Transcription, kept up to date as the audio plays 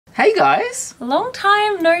Hey guys! Long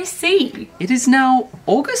time no see. It is now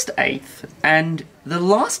August 8th, and the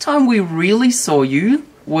last time we really saw you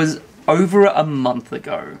was over a month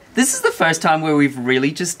ago. This is the first time where we've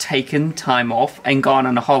really just taken time off and gone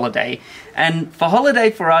on a holiday. And for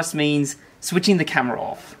holiday for us means switching the camera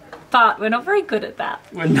off. But we're not very good at that.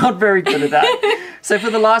 We're not very good at that. So for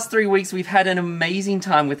the last 3 weeks, we've had an amazing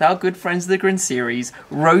time with our good friends, the Grin series,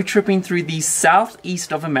 road tripping through the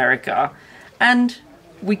southeast of America. And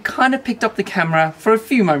we kind of picked up the camera for a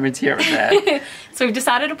few moments here and there. So we've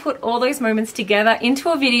decided to put all those moments together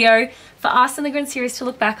into a video for us and the Grin series to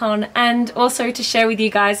look back on, and also to share with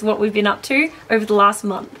you guys what we've been up to over the last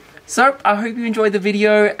month. So I hope you enjoyed the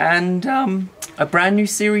video, and a brand new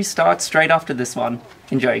series starts straight after this one.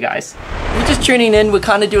 Enjoy, guys. We're just tuning in. We're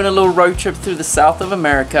kind of doing a little road trip through the south of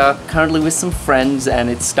America, currently with some friends, and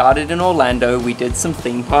it started in Orlando. We did some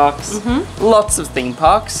theme parks, lots of theme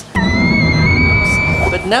parks.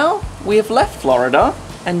 But now we have left Florida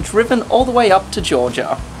and driven all the way up to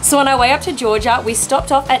Georgia. So on our way up to Georgia, we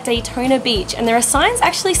stopped off at Daytona Beach, and there are signs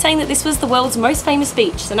actually saying that this was the world's most famous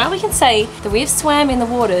beach. So now we can say that we have swam in the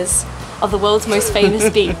waters of the world's most famous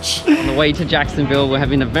beach. On the way to Jacksonville, we're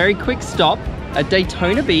having a very quick stop at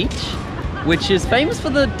Daytona Beach, which is famous for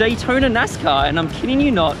the Daytona NASCAR, and I'm kidding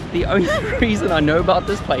you not, the only reason I know about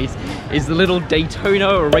this place is the little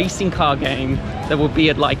Daytona racing car game that will be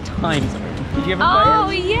at like Time Zone. Did you ever play it? Oh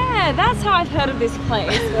yeah, that's how I've heard of this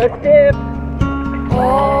place. Let's dip!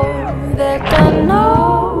 Oh, that God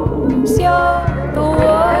knows you're the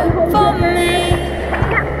one for me.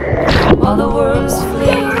 While the world's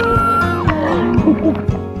fleeing,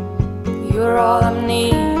 you're all I'm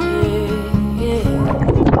needing.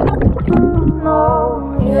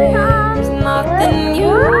 No, there's nothing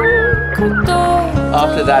you could do.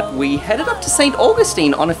 After that, we headed up to St.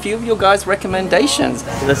 Augustine on a few of your guys' recommendations.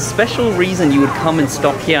 The special reason you would come and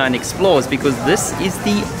stop here and explore is because this is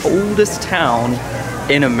the oldest town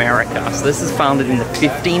in America. So this is founded in the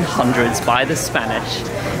 1500s by the Spanish.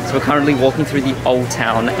 So we're currently walking through the old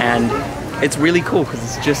town, and it's really cool because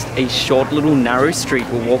it's just a short little narrow street.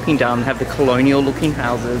 We're walking down and have the colonial looking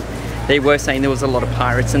houses. They were saying there was a lot of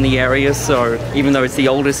pirates in the area, so even though it's the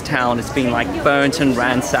oldest town, it's been like burnt and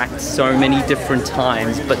ransacked so many different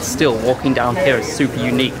times, but still walking down here is super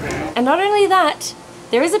unique. And not only that,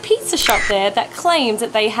 there is a pizza shop there that claims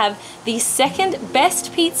that they have the second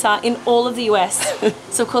best pizza in all of the US.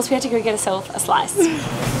 So of course we had to go get ourselves a slice.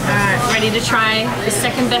 Alright, ready to try the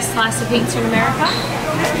second best slice of pizza in America?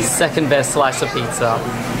 Second best slice of pizza.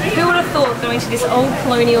 Who would have thought going to this old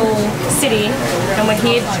colonial city and we're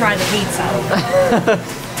here to try the pizza?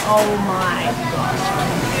 Oh my gosh.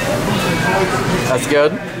 That's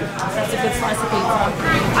good. That's a good slice of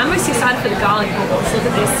pizza. I'm most excited for the garlic balls. Look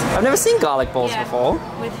at this. I've never seen garlic balls before.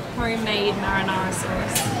 With homemade marinara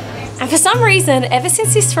sauce. And for some reason, ever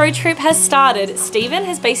since this road trip has started, Stephen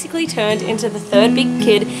has basically turned into the third big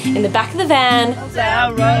kid in the back of the van.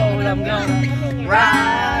 That road I'm gonna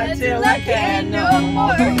ride till I can no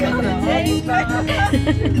more. Gonna take back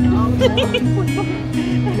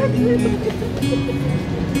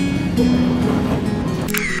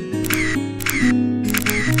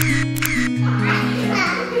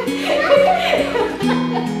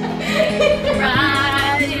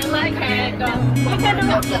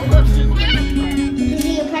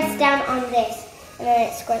You press down on this and then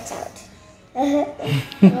it squirts out.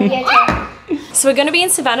 So we're going to be in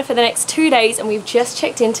Savannah for the next 2 days, and we've just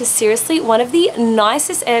checked into seriously one of the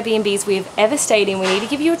nicest Airbnbs we've ever stayed in. We need to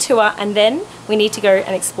give you a tour, and then we need to go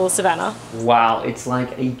and explore Savannah. Wow, it's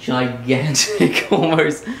like a gigantic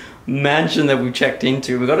almost mansion that we checked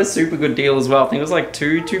into. We got a super good deal as well. I think it was like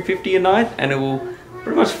 $250 a night, and it will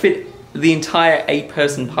pretty much fit the entire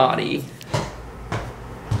 8-person party.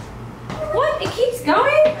 What? It keeps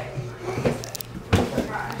going?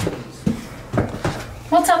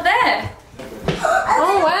 What's up there?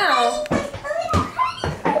 Oh wow.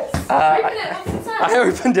 I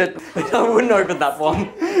opened it. I wouldn't open that one.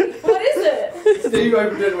 What is it? Steve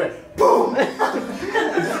opened it and went boom.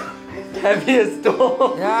 Heaviest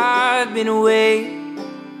door. I've been away.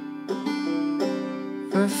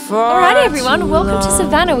 Alrighty everyone, welcome to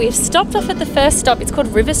Savannah. We've stopped off at the first stop. It's called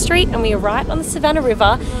River Street, and we are right on the Savannah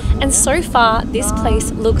River. And so far, this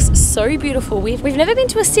place looks so beautiful. We've never been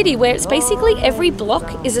to a city where it's basically every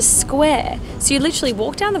block is a square. So you literally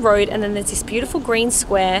walk down the road and then there's this beautiful green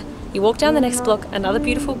square. You walk down the next block, another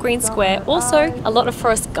beautiful green square. Also, a lot of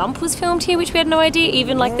Forrest Gump was filmed here, which we had no idea.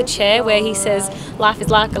 Even like the chair where he says, life is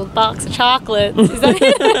like a box of chocolates. Is that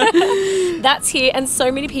it? That's here, and so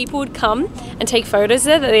many people would come and take photos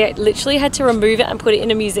there that they literally had to remove it and put it in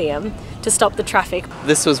a museum. to stop the traffic.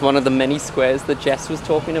 This was one of the many squares that Jess was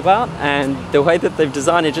talking about, and the way that they've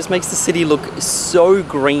designed it just makes the city look so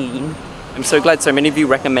green. I'm so glad so many of you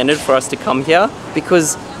recommended for us to come here,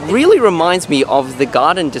 because it really reminds me of the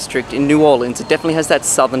Garden District in New Orleans. It definitely has that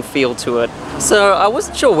southern feel to it. So I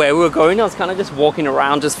wasn't sure where we were going. I was kind of just walking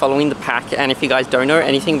around, just following the pack. And if you guys don't know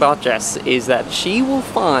anything about Jess, is that she will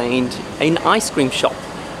find an ice cream shop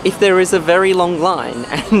if there is a very long line.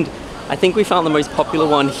 And I think we found the most popular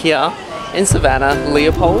one here in Savannah,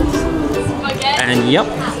 Leopold. And yep,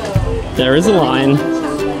 there is a line.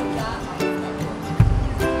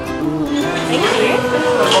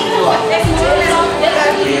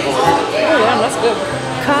 Oh yeah, that's good.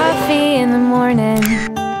 Coffee in the morning,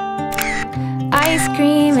 ice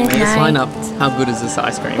cream at Just line night. up. How good is this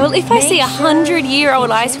ice cream? Well, if I see a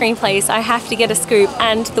 100-year-old ice cream place, I have to get a scoop.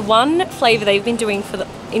 And the one flavour they've been doing for the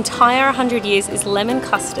entire 100 years is lemon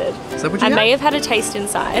custard. Is that what you I got? may have had a taste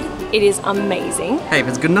inside. It is amazing. Hey, if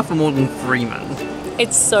it's good enough for Morgan Freeman.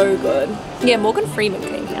 It's so good. Yeah, Morgan Freeman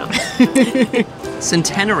came here.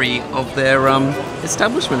 Centenary of their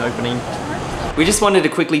establishment opening. We just wanted to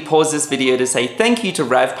quickly pause this video to say thank you to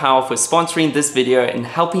Rav Power for sponsoring this video and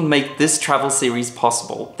helping make this travel series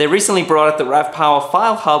possible. They recently brought out the Rav Power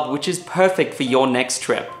File Hub, which is perfect for your next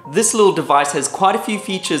trip. This little device has quite a few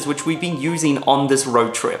features which we've been using on this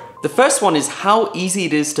road trip. The first one is how easy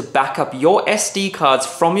it is to back up your SD cards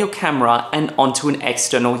from your camera and onto an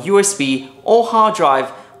external USB or hard drive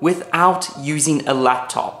without using a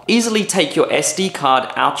laptop. Easily take your SD card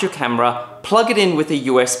out your camera, plug it in with a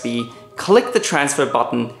USB, click the transfer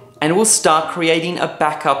button, and it will start creating a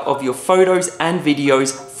backup of your photos and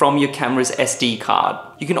videos from your camera's SD card.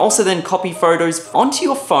 You can also then copy photos onto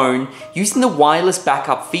your phone using the wireless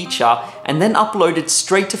backup feature and then upload it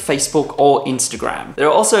straight to Facebook or Instagram. There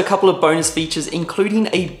are also a couple of bonus features, including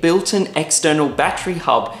a built-in external battery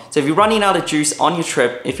hub. So if you're running out of juice on your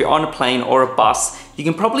trip, if you're on a plane or a bus, you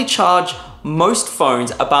can probably charge most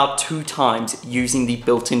phones about 2 times using the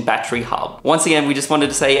built-in battery hub. Once again, we just wanted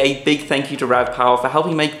to say a big thank you to Rav Power for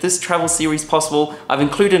helping make this travel series possible. I've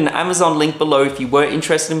included an Amazon link below if you were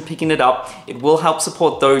interested in picking it up. It will help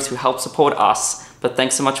support those who help support us. But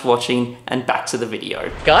thanks so much for watching, and back to the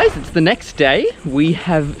video. Guys, it's the next day. We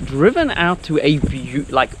have driven out to a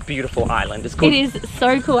beautiful island. It's called... It is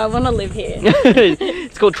so cool. I want to live here.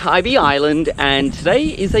 It's called Tybee Island, and today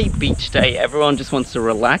is a beach day. Everyone just wants to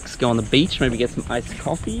relax, go on the beach, maybe get some iced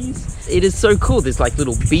coffees. It is so cool. There's like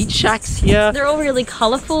little beach shacks here. They're all really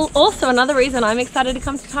colourful. Also, another reason I'm excited to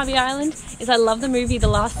come to Tybee Island is I love the movie The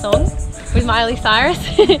Last Song with Miley Cyrus.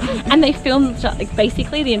 And they filmed like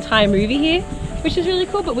basically the entire movie here, which is really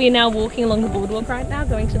cool. But we are now walking along the boardwalk right now,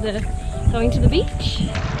 going to the beach.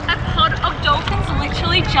 A pod of dolphins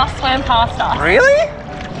literally just swam past us. Really?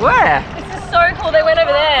 Where? This is so cool. They went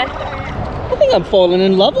over there. I think I'm falling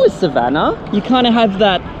in love with Savannah. You kind of have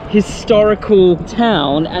that historical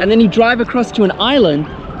town, and then you drive across to an island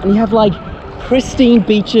and you have like pristine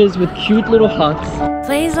beaches with cute little huts.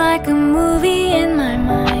 Plays like a movie in my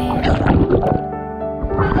mind.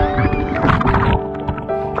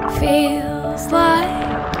 Feels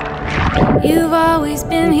like you've always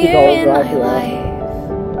been here in my life.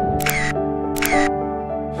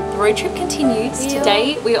 The road trip continues.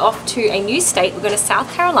 Today we're off to a new state. We're going to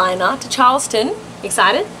South Carolina, to Charleston.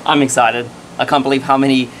 Excited? I'm excited. I can't believe how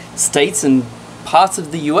many states and parts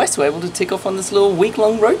of the US we're able to tick off on this little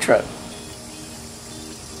week-long road trip.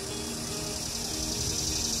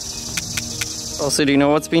 Also, do you know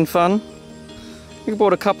what's been fun? We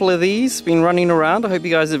bought a couple of these, been running around. I hope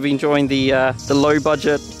you guys have been enjoying the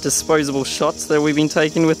low-budget disposable shots that we've been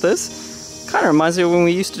taking with this. Kind of reminds me of when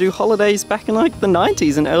we used to do holidays back in like the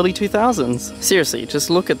 90s and early 2000s. Seriously, just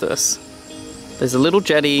look at this. There's a little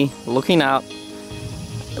jetty looking out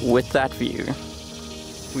with that view.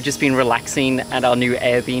 We've just been relaxing at our new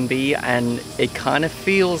Airbnb, and it kind of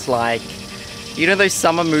feels like, you know those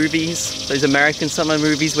summer movies, those American summer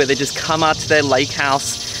movies where they just come out to their lake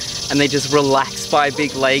house and they just relax by a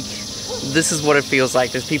big lake? This is what it feels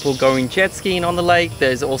like. There's people going jet skiing on the lake.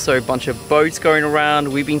 There's also a bunch of boats going around.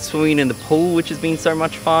 We've been swimming in the pool, which has been so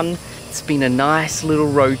much fun. It's been a nice little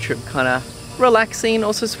road trip, kind of relaxing,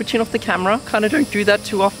 also switching off the camera. Kind of don't do that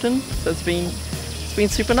too often, so it's been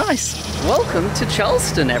super nice. Welcome to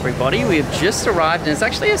Charleston, everybody. We have just arrived, and it's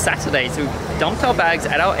actually a Saturday, so we've dumped our bags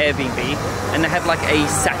at our Airbnb, and they have like a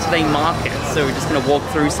Saturday market. So we're just gonna walk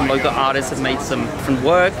through. Some local artists have made some different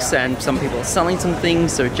works, and some people are selling some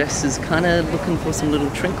things. So Jess is kind of looking for some little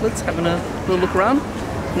trinkets, having a little look around.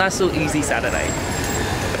 Nice little easy Saturday.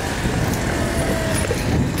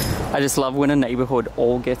 I just love when a neighborhood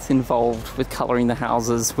all gets involved with coloring the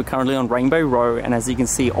houses. We're currently on Rainbow Row, and as you can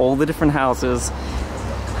see, all the different houses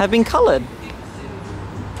have been colored.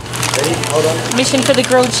 Mission for the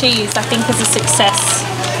grilled cheese, I think, is a success.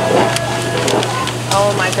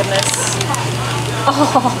 Oh my goodness.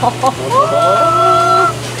 Oh,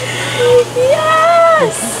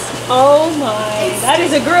 yes! Oh my, that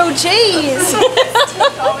is a grilled cheese!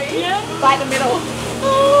 Right in the middle.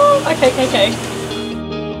 Oh, okay.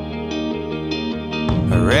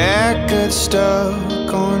 A record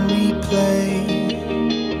stuck on replay.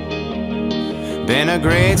 Been a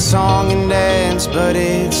great song and dance, but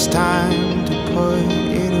it's time to put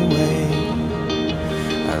it away.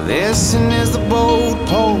 I listen as the boat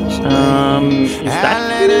pulls away. Is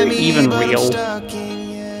that even real?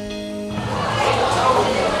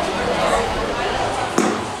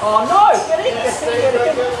 Oh no!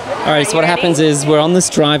 Alright, so what happens is we're on this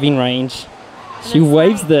driving range. She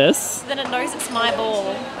waves this. Then it knows it's my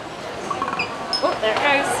ball. Oh, there it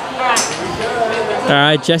goes. Alright.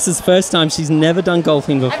 Alright, Jess's first time. She's never done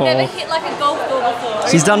golfing before. I've never hit like a golf ball before.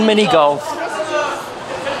 She's done mini golf.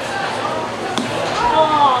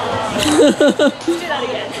 Oh. Let's do that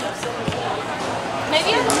again.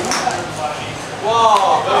 Maybe I can.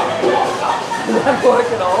 Whoa! That work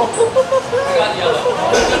at all?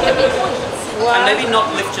 And maybe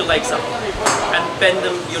not lift your legs up and bend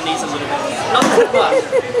your knees a little bit. Not that much.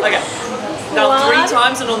 Okay. Now 3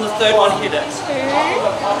 times, and on the 3rd one hit it. 2,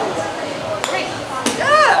 3.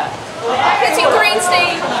 Yeah! It's in green,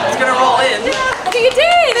 Steve. It's gonna roll in. I think it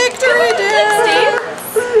did. Victory did.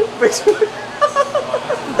 Steve.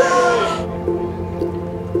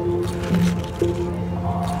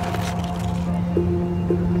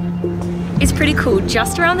 It's pretty cool.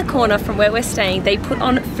 Just around the corner from where we're staying, they put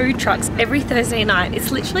on food trucks every Thursday night. It's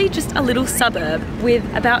literally just a little suburb with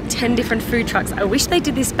about 10 different food trucks. I wish they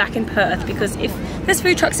did this back in Perth, because if there's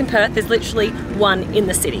food trucks in Perth, there's literally one in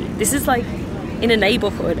the city. This is like in a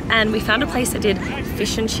neighborhood, and we found a place that did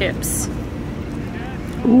fish and chips.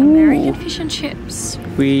 Ooh. American fish and chips.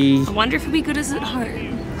 I wonder if it'll be good as at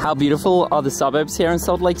home. How beautiful are the suburbs here in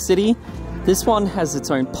Salt Lake City? This one has its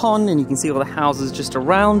own pond, and you can see all the houses just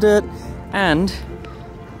around it. And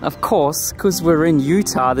of course, because we're in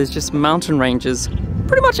Utah, there's just mountain ranges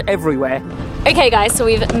pretty much everywhere. Okay guys, so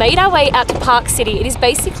we've made our way out to Park City. It is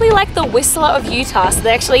basically like the Whistler of Utah. So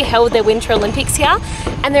they actually held their Winter Olympics here.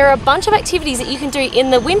 And there are a bunch of activities that you can do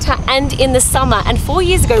in the winter and in the summer. And 4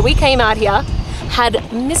 years ago, we came out here,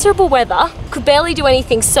 had miserable weather, could barely do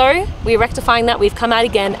anything. So we're rectifying that. We've come out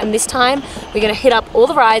again, and this time we're gonna hit up all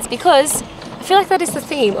the rides, because I feel like that is the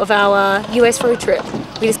theme of our US road trip.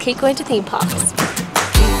 We just keep going to theme parks.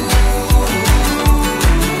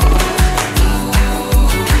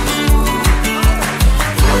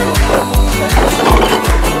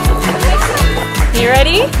 You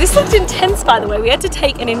ready? This looked intense, by the way. We had to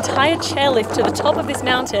take an entire chairlift to the top of this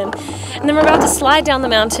mountain, and then we're about to slide down the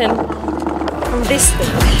mountain from this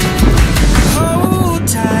thing. Hold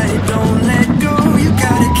tight, don't let go. You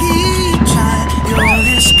gotta keep trying. You're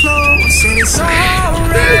this close, and it's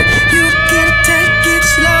alright. You can take it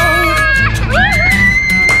slow.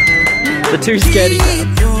 The too scared.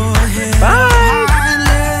 Bye!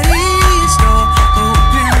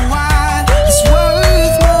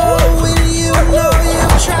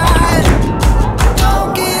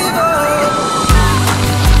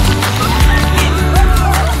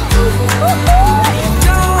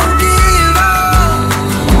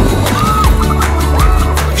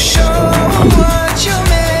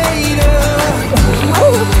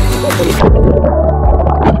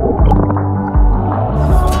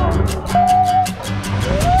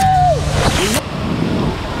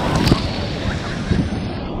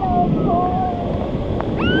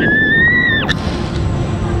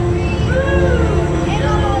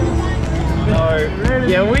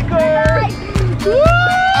 Here we go! I've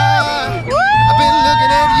been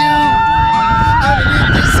looking at you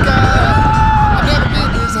underneath the sky. I've never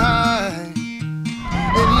been this high.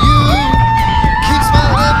 And you keep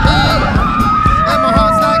smiling at me. And my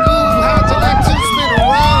heart's like, ooh, how'd you like to spin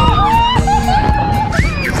around with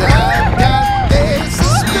me? 'Cause I've got a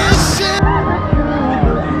suspicion.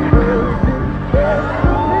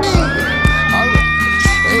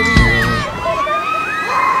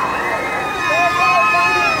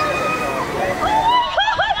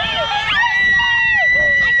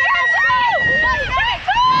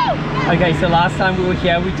 Okay, so last time we were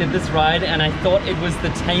here, we did this ride, and I thought it was the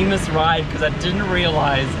tamest ride because I didn't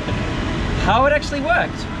realize how it actually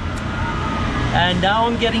worked. And now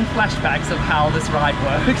I'm getting flashbacks of how this ride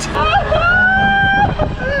worked. No!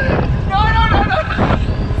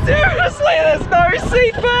 Seriously, There's no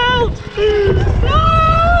seatbelt!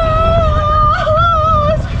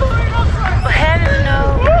 Heaven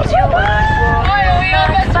knows you would walk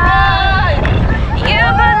like fire. You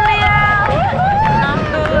put me out and I'm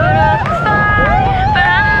put up a fight. But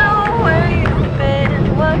I know where you've been,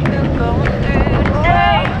 what you're going through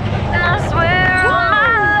today. And I swear on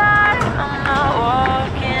my life I'm not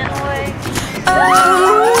walking away. Oh,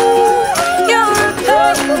 you're a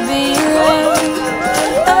baby red.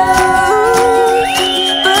 Oh,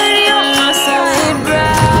 but you're my solid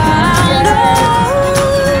brown. Oh,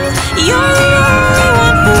 you're the only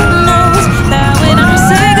one who knows that when I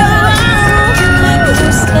say goodbye, I won't make a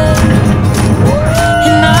mistake.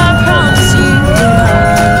 And I promise you that I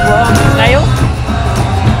won't walk away.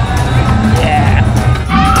 Yeah.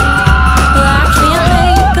 But I can't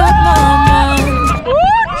make up my mind.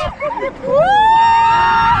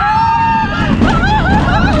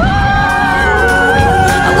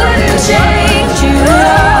 I wouldn't change you at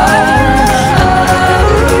all.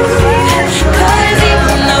 'Cause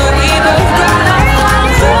even though we both gotta fall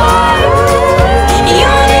through,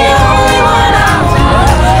 you're the only one I want.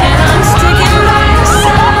 And I'm sticking by your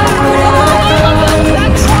side, whatever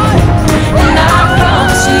comes. And I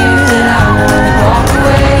promise you that I won't walk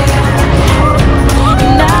away.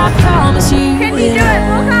 And I promise you that I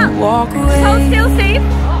won't walk away. Hold still, Steve.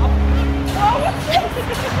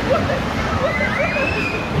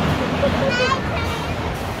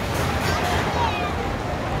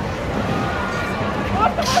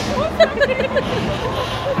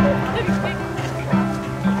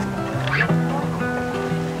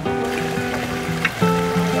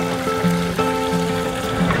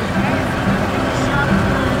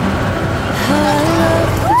 I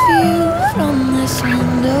love the view from this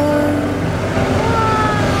window.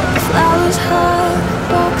 Flowers high,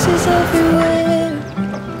 boxes everywhere.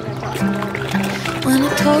 When I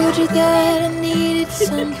told you that I needed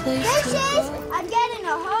someplace to go. I'm getting a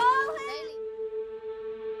whole.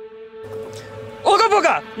 Ooga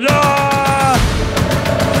booga! La!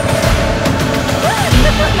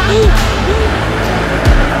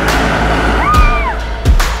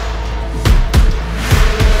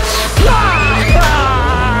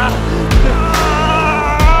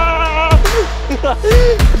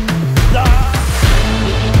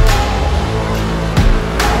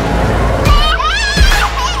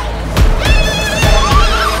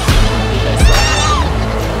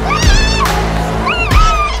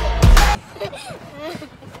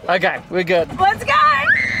 Okay, we're good. Let's go.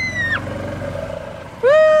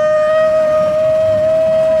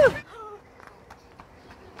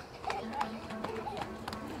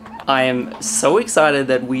 I am so excited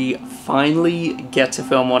that we finally get to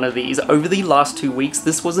film one of these. Over the last 2 weeks,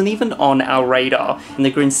 this wasn't even on our radar. And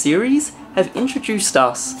the Green series have introduced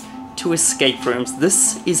us to escape rooms.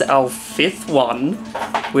 This is our 5th one.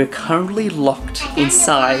 We're currently locked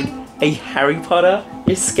inside a Harry Potter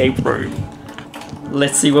escape room.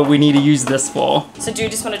 Let's see what we need to use this for. So do you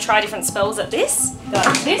just want to try different spells at this?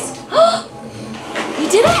 Like this? You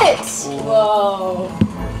did it! Whoa.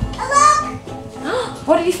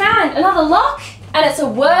 What have you found? Another lock? And it's a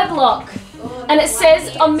word lock. And it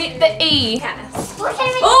says omit the E.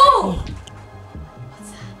 Oh!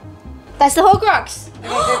 That's the Horcrux.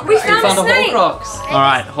 We found a snake! Horcrux.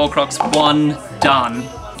 Alright, Horcrux 1 done.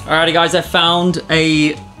 Alrighty guys, I found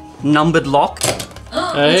a numbered lock.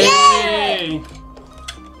 Hey!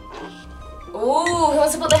 Ooh, who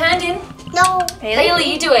wants to put the hand in? No. Haley,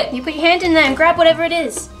 you do it. You put your hand in there and grab whatever it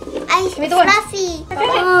is. It's me the one. fluffy.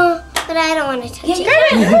 But I don't want to touch it. You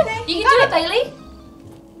can do it, Bailey.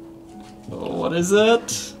 Oh, what is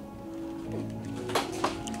it?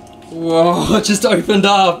 Whoa, it just opened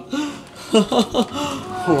up.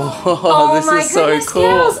 Whoa, this is so cool.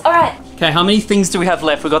 Girls. All right. Okay, how many things do we have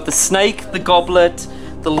left? We got the snake, the goblet,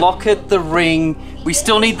 the locket, the ring. We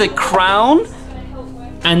still need the crown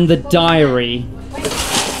and the diary.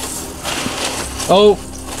 Oh,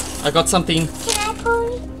 I got something. Can I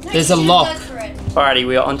pull? There's a lock. Alrighty,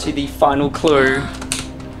 we are onto the final clue. I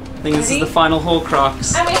think this is the final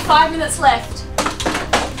Horcrux. And we have 5 minutes left.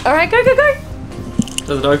 All right, go, go, go.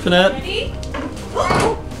 Does it open it? Ready?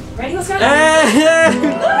 Ready? Let's go. Hey!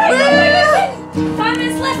 5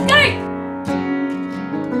 minutes left. Go.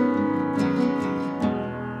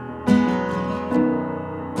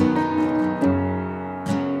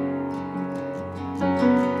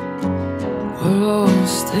 We're all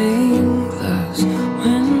stained glass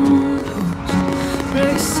windows,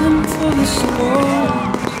 bracing for the storm.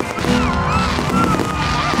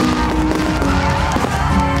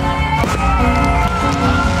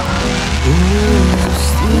 Walls of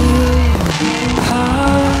steel,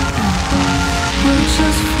 high, we're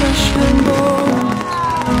just flesh and bone.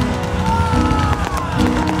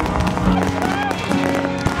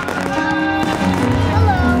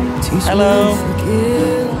 Hello.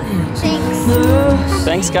 Thanks.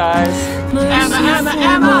 Thanks, guys.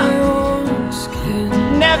 Emma.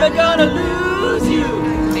 Never gonna lose you.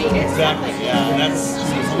 Exactly, yeah, that's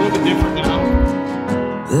it's a little bit different now.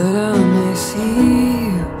 That I may see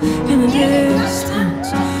you in the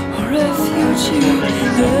distance, a refugee.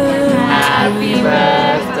 Happy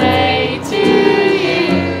birthday to you.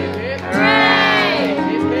 Hooray!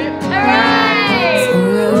 Hooray! For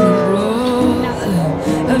every brother,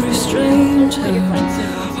 every stranger,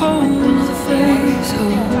 oh